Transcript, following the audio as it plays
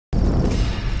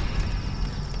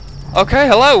Okay,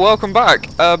 hello, welcome back.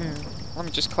 Let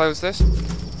me just close this.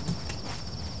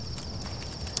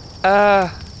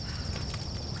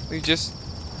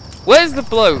 Where's the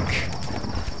bloke?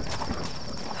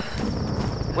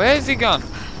 Where's he gone?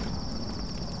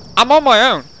 I'm on my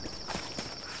own.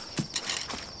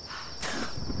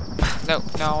 No,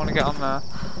 I want to get on there.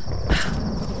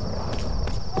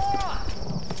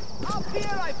 Up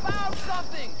here, I found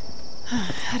something.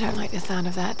 I don't like the sound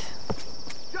of that.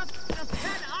 Just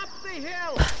head up the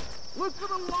hill. Look for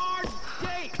the large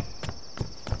gate.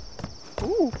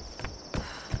 Ooh.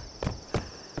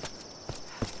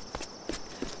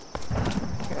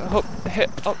 Hit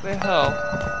up the hill.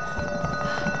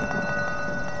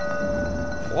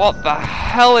 What the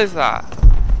hell is that?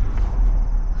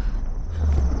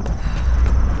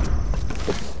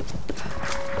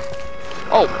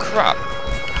 Oh crap.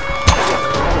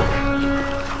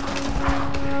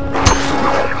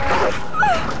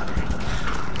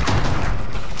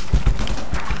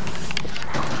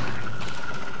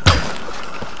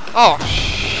 Oh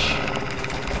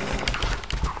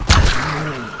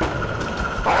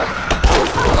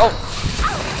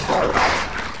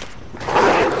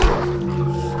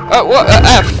Oh, what?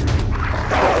 F!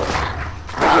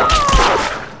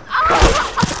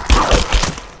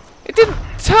 It didn't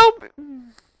tell me.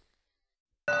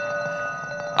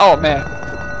 Oh, man.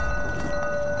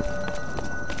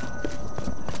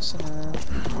 So...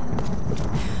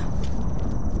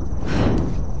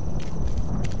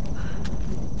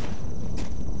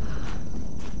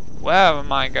 Where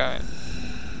am I going?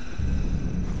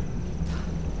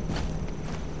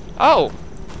 Oh!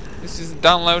 This is a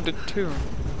downloaded tune.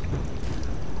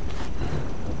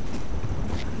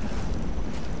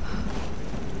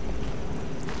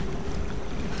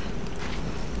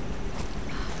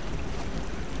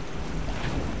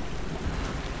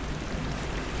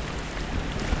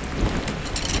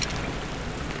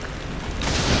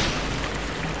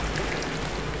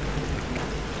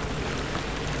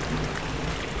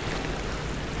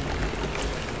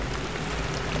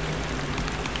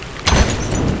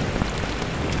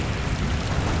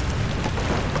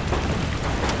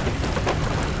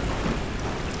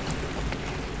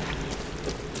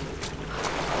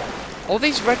 All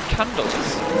these red candles.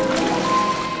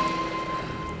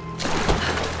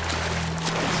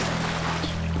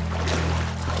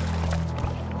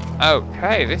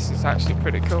 Okay, this is actually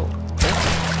pretty cool.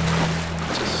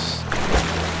 Just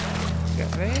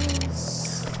get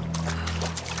these.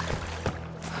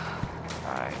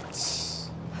 Right.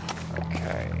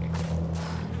 Okay.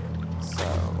 So,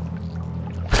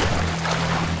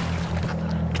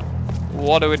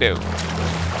 what do we do?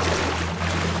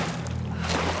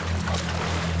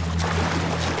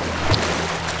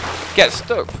 Get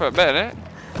stuck for a minute.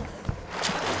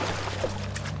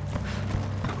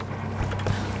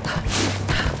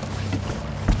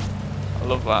 I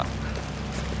love that.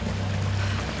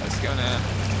 Let's go now.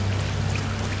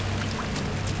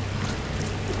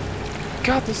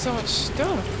 God, there's so much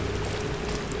stuff.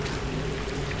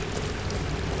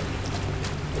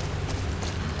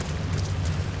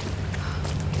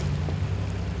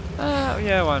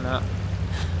 Yeah, why not?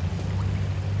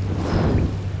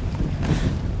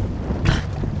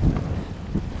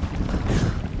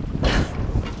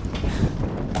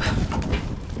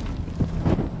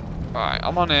 Alright,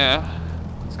 I'm on here.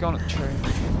 Let's go on a tree.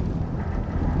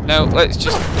 No, let's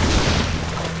just...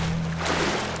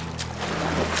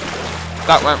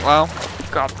 That went well.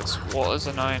 God, this water's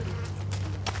annoying.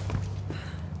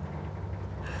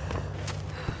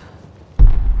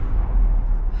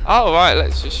 Oh, right,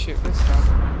 let's just shoot this down.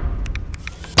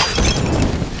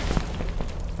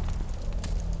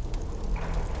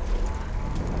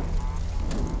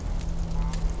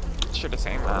 Should have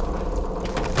seen that.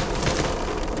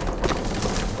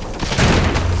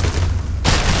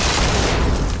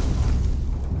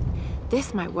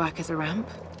 This might work as a ramp.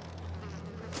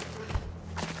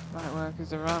 Might work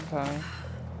as a ramp, eh?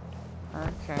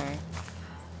 Okay.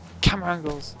 Camera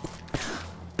angles.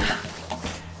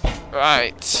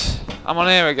 Right. I'm on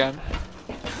here again.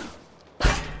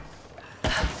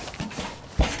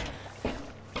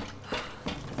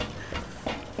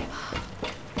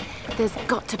 There's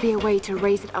got to be a way to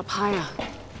raise it up higher.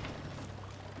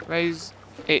 Raise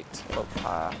it up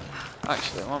higher.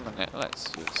 Actually, 1 minute. Let's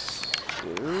just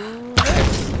do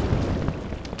this.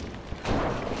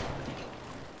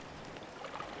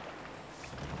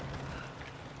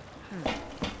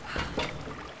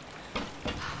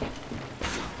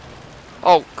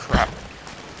 Oh crap.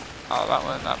 Oh, that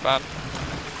wasn't that bad.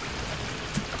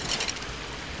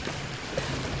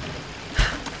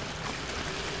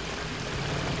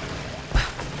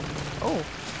 Oh,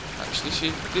 Actually,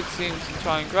 she did seem to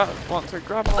try and want to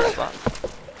grab all of that.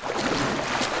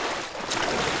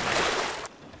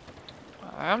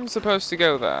 I am supposed to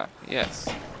go there. Yes.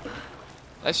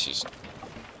 Let's just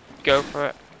go for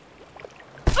it.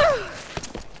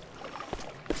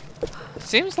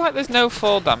 Seems like there's no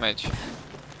fall damage.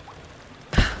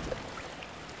 But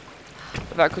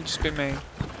that could just be me.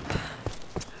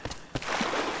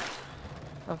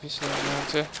 Obviously I'm going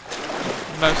to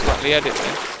most likely edit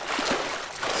this.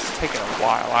 It's taking a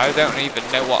while. I don't even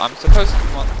know what I'm supposed to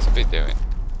want to be doing.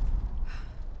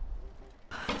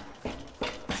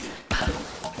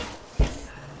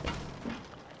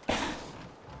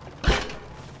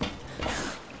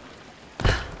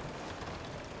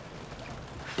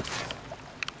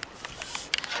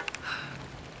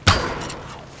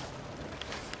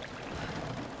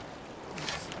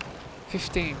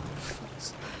 $15.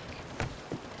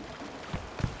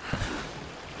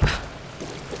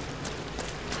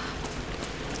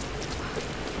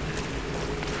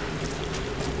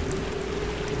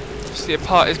 See, a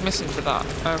part is missing for that.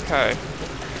 Okay.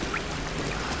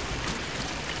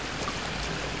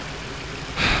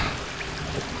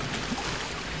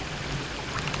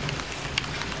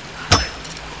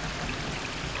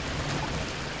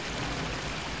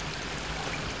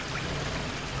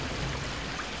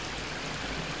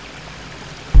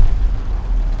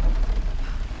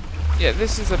 Yeah,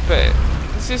 this is a bit.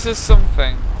 This is a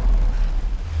something.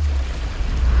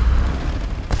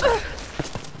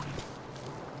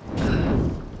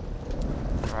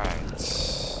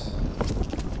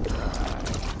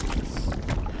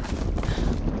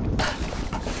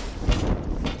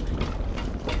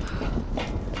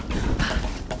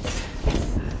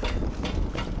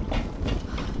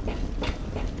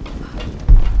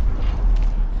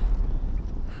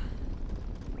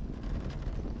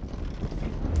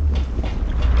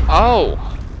 Oh.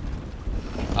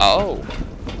 Oh.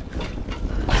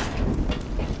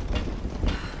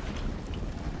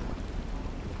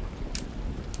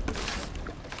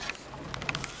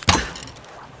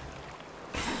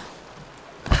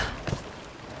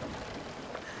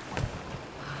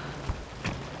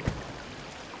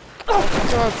 Oh,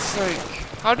 for God's sake.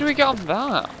 How do we get on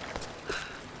that?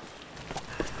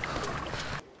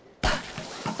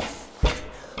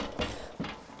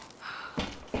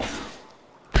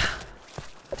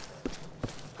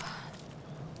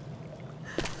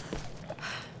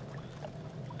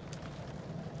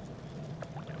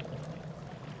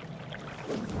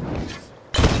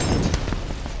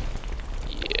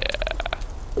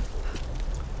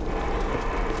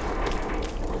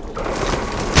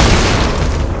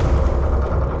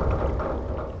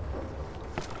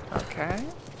 Okay.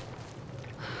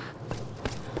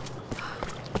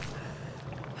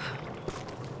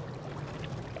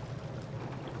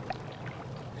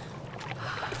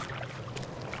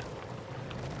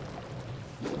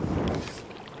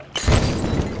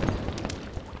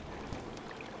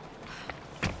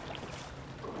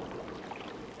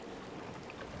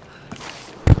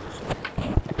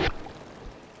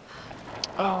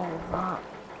 Oh, that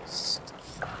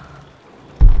stuff.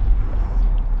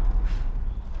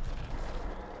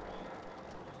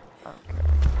 Okay.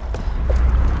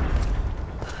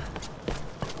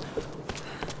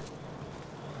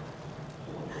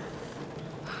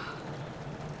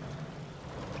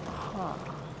 Huh.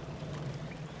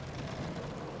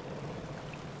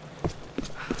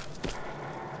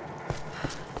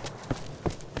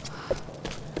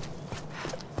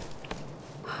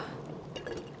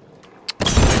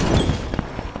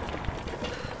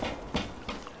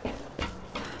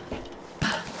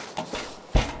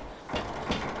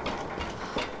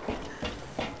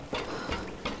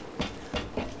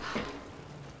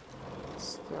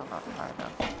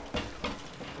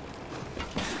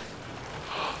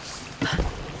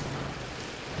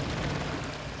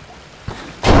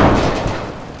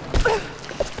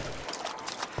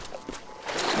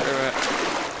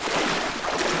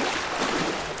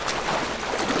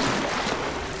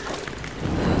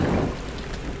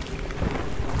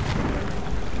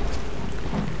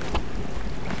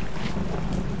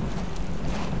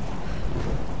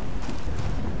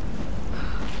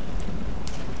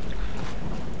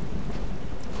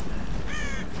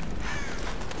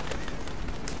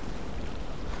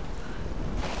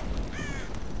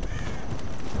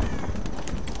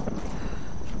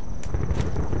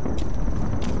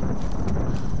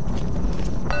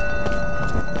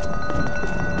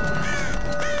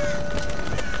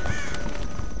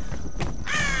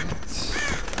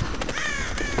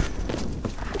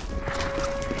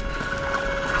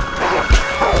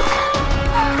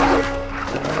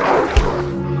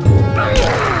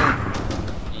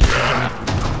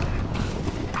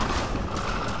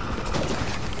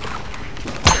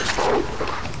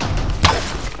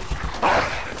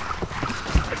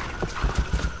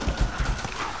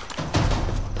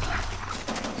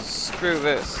 through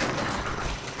this.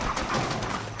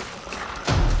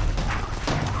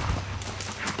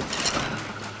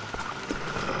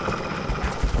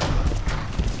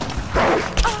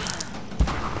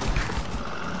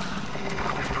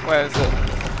 Where is it?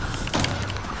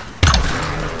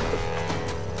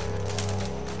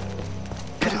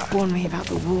 Could have warned me about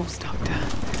the wolves, Doctor.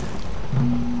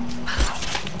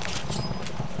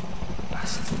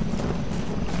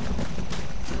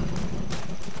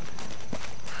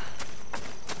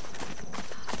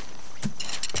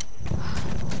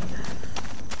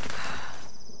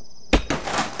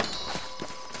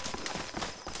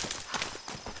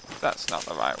 That's not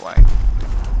the right way.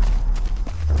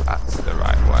 That's the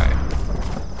right way.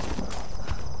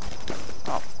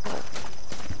 Oh.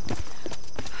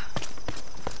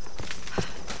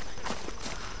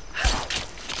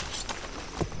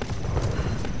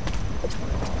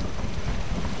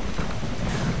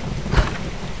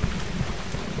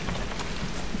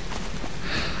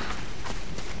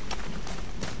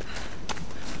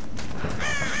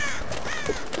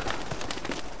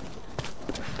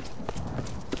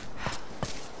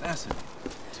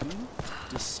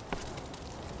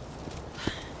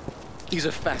 These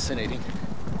are fascinating.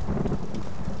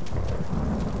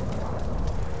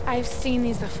 I've seen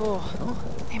these before.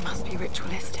 They must be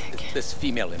ritualistic. This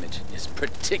female image is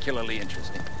particularly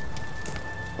interesting.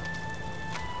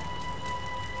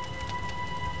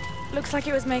 Looks like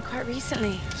it was made quite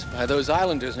recently. It's by those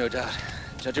islanders, no doubt.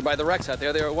 Judging by the wrecks out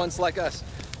there, they were once like us.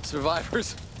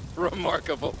 Survivors.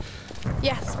 Remarkable.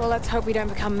 Yes, well, let's hope we don't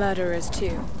become murderers,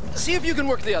 too. See if you can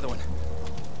work the other one.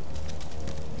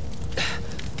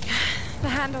 The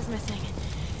handle's missing.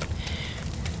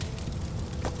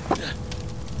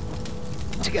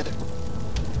 Together.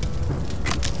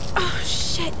 Oh,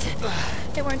 shit.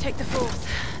 It won't take the force.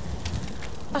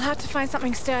 I'll have to find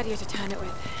something sturdier to turn it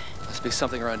with. Must be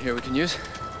something around here we can use.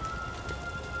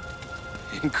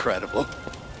 Incredible.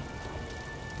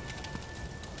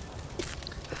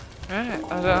 Alright,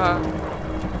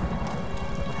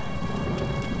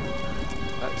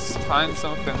 let's find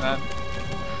something then.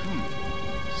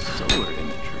 Solar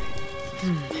imagery.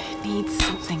 It needs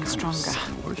something stronger.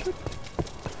 Sun worship?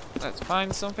 Let's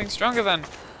find something stronger then.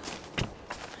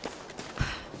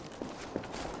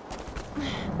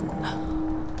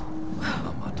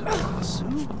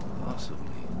 Amaterasu?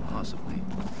 Possibly.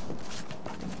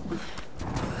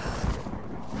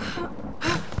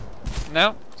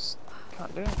 No,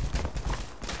 can't do it.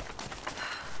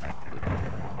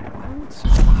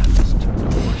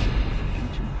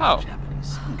 Oh. Japanese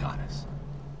sun goddess.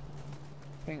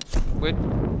 I think we're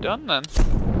done then.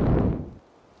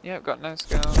 Yep, got no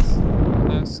scales.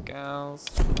 No scales.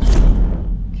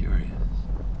 Curious.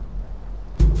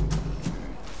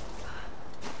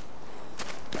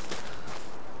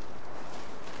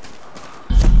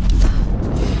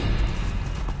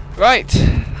 Right,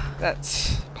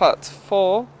 that's part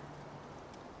 4.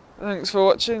 Thanks for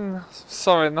watching.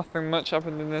 Sorry, nothing much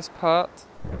happened in this part,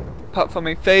 apart from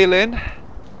me failing.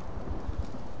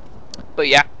 But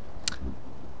yeah,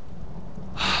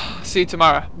 see you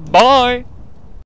tomorrow. Bye!